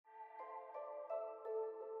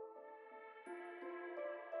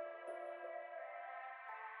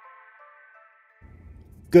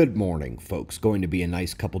Good morning, folks. Going to be a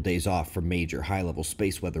nice couple days off from major high-level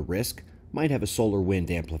space weather risk. Might have a solar wind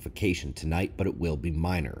amplification tonight, but it will be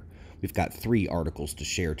minor. We've got 3 articles to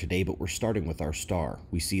share today, but we're starting with our star.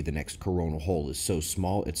 We see the next coronal hole is so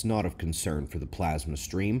small it's not of concern for the plasma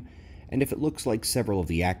stream. And if it looks like several of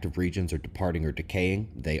the active regions are departing or decaying,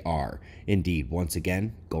 they are. Indeed, once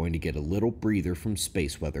again, going to get a little breather from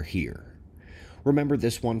space weather here. Remember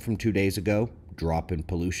this one from 2 days ago? Drop in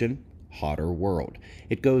pollution? Hotter world.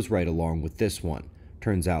 It goes right along with this one.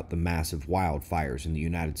 Turns out the massive wildfires in the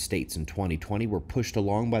United States in 2020 were pushed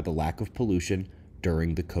along by the lack of pollution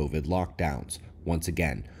during the COVID lockdowns. Once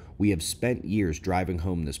again, we have spent years driving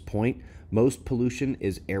home this point. Most pollution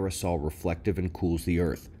is aerosol reflective and cools the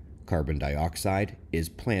earth. Carbon dioxide is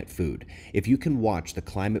plant food. If you can watch the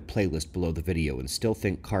climate playlist below the video and still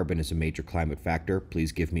think carbon is a major climate factor,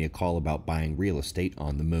 please give me a call about buying real estate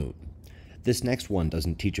on the moon. This next one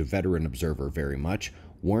doesn't teach a veteran observer very much.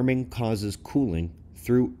 Warming causes cooling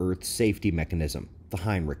through Earth's safety mechanism, the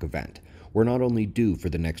Heinrich event. We're not only due for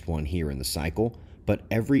the next one here in the cycle, but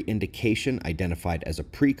every indication identified as a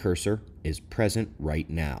precursor is present right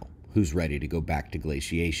now. Who's ready to go back to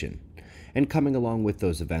glaciation? And coming along with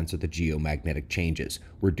those events are the geomagnetic changes.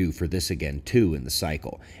 We're due for this again, too, in the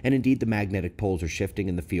cycle. And indeed, the magnetic poles are shifting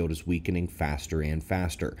and the field is weakening faster and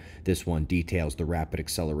faster. This one details the rapid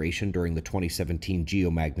acceleration during the 2017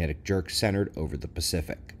 geomagnetic jerk centered over the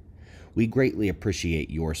Pacific. We greatly appreciate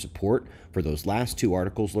your support. For those last 2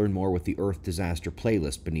 articles, learn more with the Earth Disaster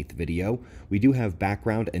playlist beneath the video. We do have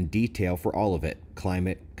background and detail for all of it.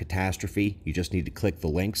 Climate, catastrophe, you just need to click the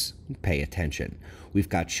links and pay attention. We've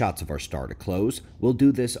got shots of our star to close. We'll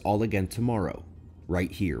do this all again tomorrow,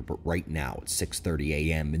 right here, but right now at 6:30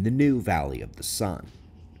 a.m. in the new Valley of the Sun.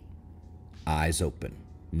 Eyes open,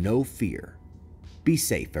 no fear. Be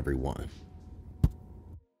safe, everyone.